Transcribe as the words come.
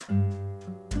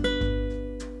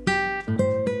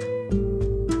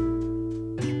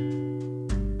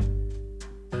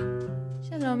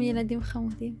שלום ילדים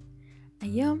חמודים.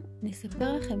 היום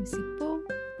נספר לכם סיפור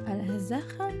על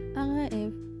הזחל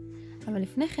הרעב. אבל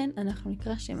לפני כן אנחנו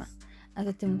נקרא שמה. אז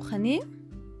אתם מוכנים?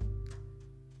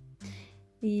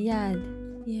 יד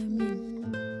ימין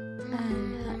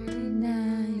על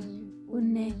העיניים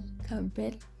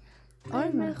ונקבל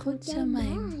עול מלכות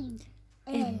שמיים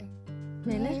אל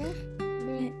מלך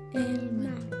ואל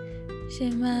מלך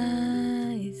שמה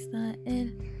ישראל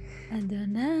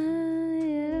אדוני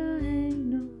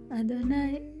אלוהינו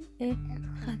אדוני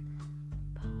אחד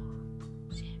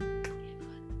ברוך שם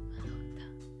יבוד מלכותו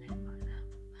לעולם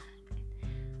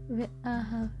ועד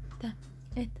ואהבת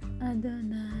את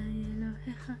אדוני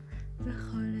אלוהיך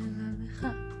בכל לבבך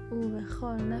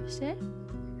ובכל נפשך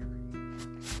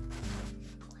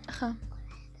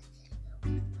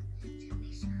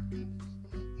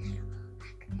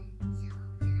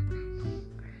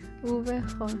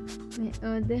ובכל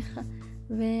מאודך.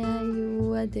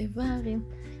 והיו הדברים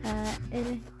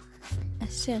האלה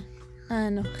אשר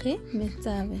אנוכי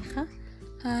מצווך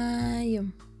היום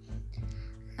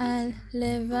על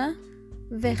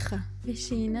לבבך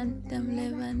ושיננתם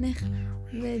לבניך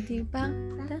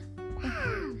ודיברת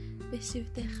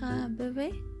בשבתך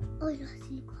בביתך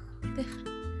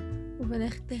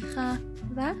ובלכתך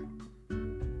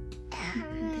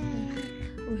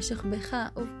ובשוכבך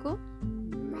ובקו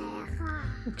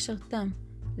וקשרתם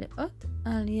לאות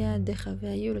על ידיך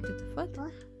והיו לטוטפות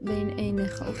בין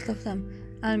עיניך וכתבתם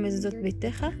על מזוזות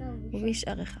ביתך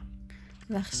ובשעריך.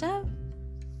 ועכשיו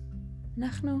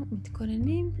אנחנו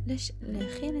מתכוננים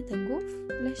להכין את הגוף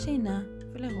לשינה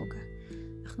ולרוגע.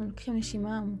 אנחנו לוקחים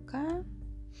נשימה עמוקה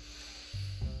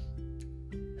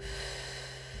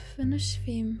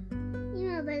ונושפים.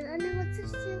 אמא, אבל אני רוצה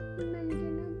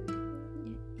שמנגנה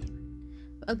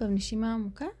ועוד פעם נשימה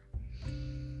עמוקה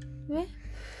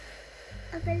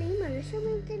אבל אמא, לא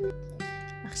שומעים את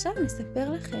עכשיו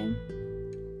נספר לכם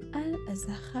על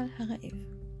הזחל הרעב.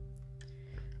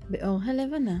 באור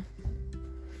הלבנה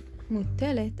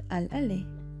מוטלת על עלי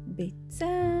ביצה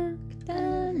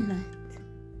קטנה.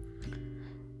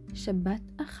 שבת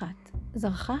אחת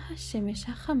זרחה השמש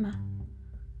החמה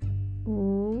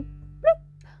ופלופ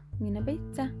מן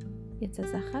הביצה יצא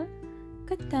זחל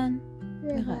קטן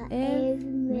ורעב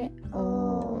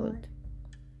מאוד.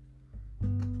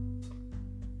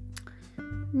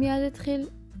 מיד התחיל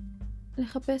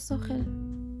לחפש אוכל.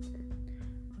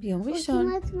 ביום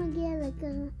ראשון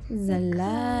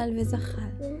זלל וזחל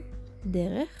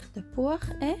דרך תפוח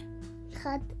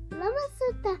אחד לא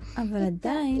מסותה אבל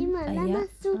עדיין היה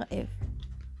רעב.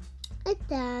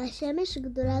 את השמש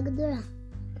גדולה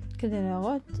כדי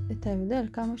להראות את ההבדל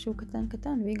כמה שהוא קטן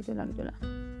קטן והיא גדולה גדולה.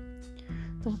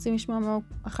 אתם רוצים לשמוע מה הוא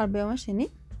אכל ביום השני?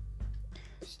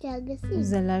 שתי אגסים. הוא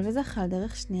זלל וזחל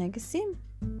דרך שני אגסים.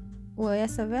 הוא היה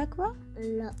שבע כבר?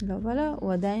 לא ולא,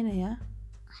 הוא עדיין היה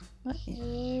רעב.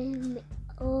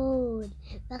 מאוד.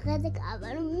 ואחרי זה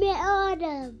אבל מאוד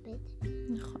הרבה.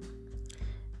 נכון.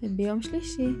 וביום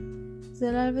שלישי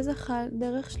זלל וזחל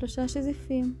דרך 3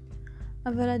 שזיפים,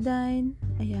 אבל עדיין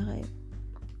היה רעב.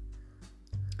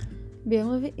 ביום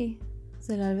רביעי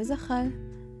זלל וזחל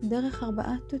דרך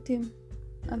 4 תותים,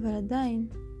 אבל עדיין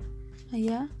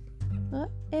היה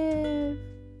רעב.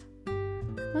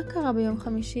 מה קרה ביום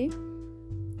חמישי?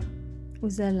 הוא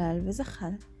זלל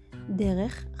וזחל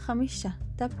דרך 5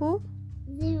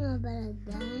 תפוזים, אבל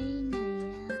עדיין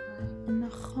היה רעב.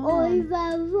 נכון. אוי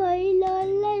ואבוי לא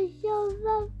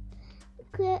לשובב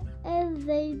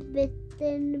כאבי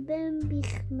בטן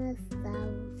במכנסיו.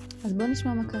 אז בואו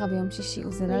נשמע מה קרה ביום שישי.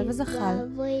 הוא זלל וזחל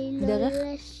דרך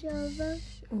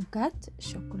עוגת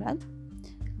שוקולד,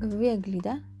 גביע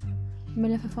גלידה,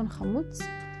 מלפפון חמוץ,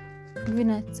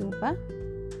 גבינה צהובה,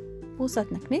 פרוסת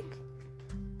נקניק,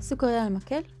 סוכריה על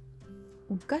מקל,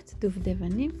 עוגת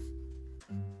דובדבנים,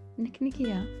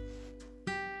 נקניקייה,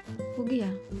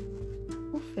 עוגיה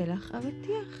ופלח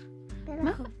אבטיח.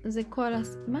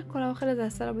 מה כל האוכל הזה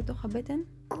עשה לו בתוך הבטן?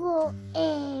 כואב.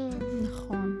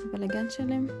 נכון, בלגן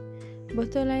שלם.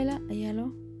 באותו לילה היה לו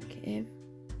כאב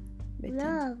בטן. לא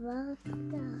עברת.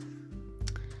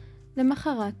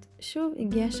 למחרת שוב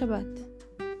הגיעה שבת.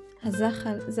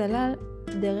 הזחל זלל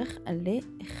דרך עלה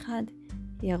אחד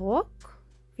ירוק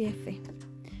ויפה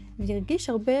והרגיש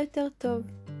הרבה יותר טוב.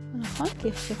 נכון?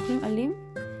 כי כשאוכלים עלים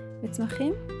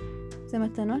וצמחים זה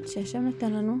מתנות שהשם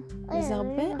נתן לנו וזה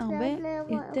הרבה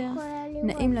יותר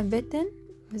נעים לבטן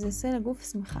וזה עושה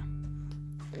לגוף שמחה.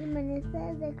 אם אני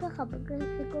עושה את זה ככה בגלל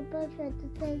שכל פעם שאת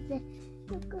עושה את זה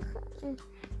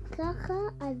ככה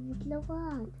אז את לא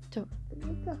רואה. טוב,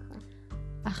 זה ככה.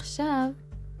 עכשיו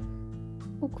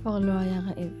הוא כבר לא היה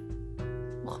רעב.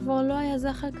 הוא כבר לא היה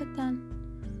זחל קטן.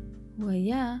 הוא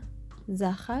היה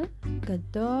זחל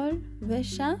גדול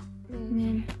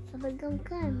ושמן. אבל גם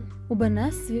כאן. הוא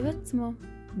בנה סביב עצמו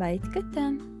בית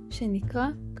קטן שנקרא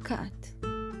פקעת,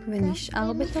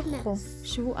 ונשאר בתוכו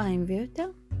שבועיים ויותר.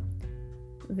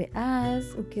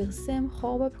 ואז הוא קרסם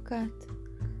חור בפקעת,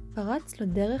 פרץ לו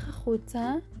דרך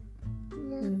החוצה,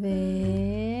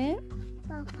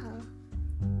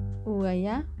 הוא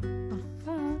היה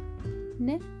פרפר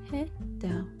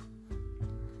נהדר.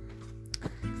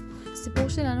 הסיפור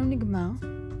שלנו נגמר,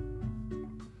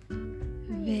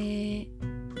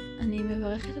 ואני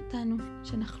מברכת אותנו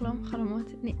שנחלום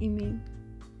חלומות נעימים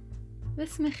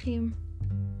ושמחים.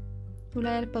 אולי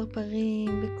על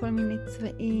פרפרים בכל מיני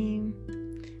צבעים,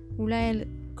 אולי על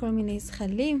כל מיני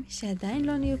זחלים שעדיין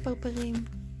לא נהיו פרפרים,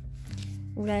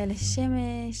 אולי על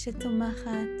השמש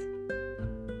שצומחת,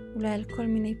 אולי על כל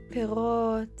מיני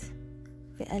פירות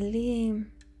ועלים.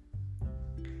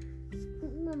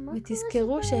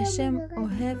 ותזכרו שהשם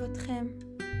אוהב אתכם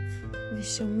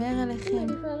ושומר עליכם.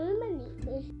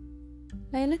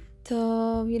 לילה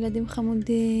טוב, ילדים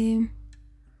חמודים.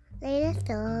 לילה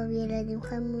טוב, ילדים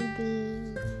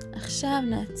חמודים. עכשיו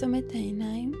נעצום את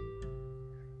העיניים.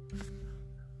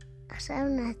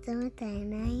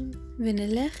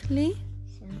 ונלך לי.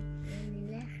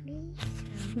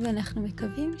 ואנחנו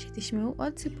מקווים שתשמעו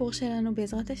עוד סיפור שלנו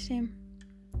בעזרת השם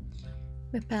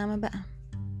בפעם הבאה.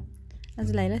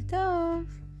 אז לילה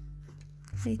טוב.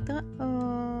 להתראות.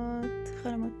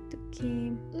 חלומות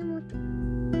מתוקים.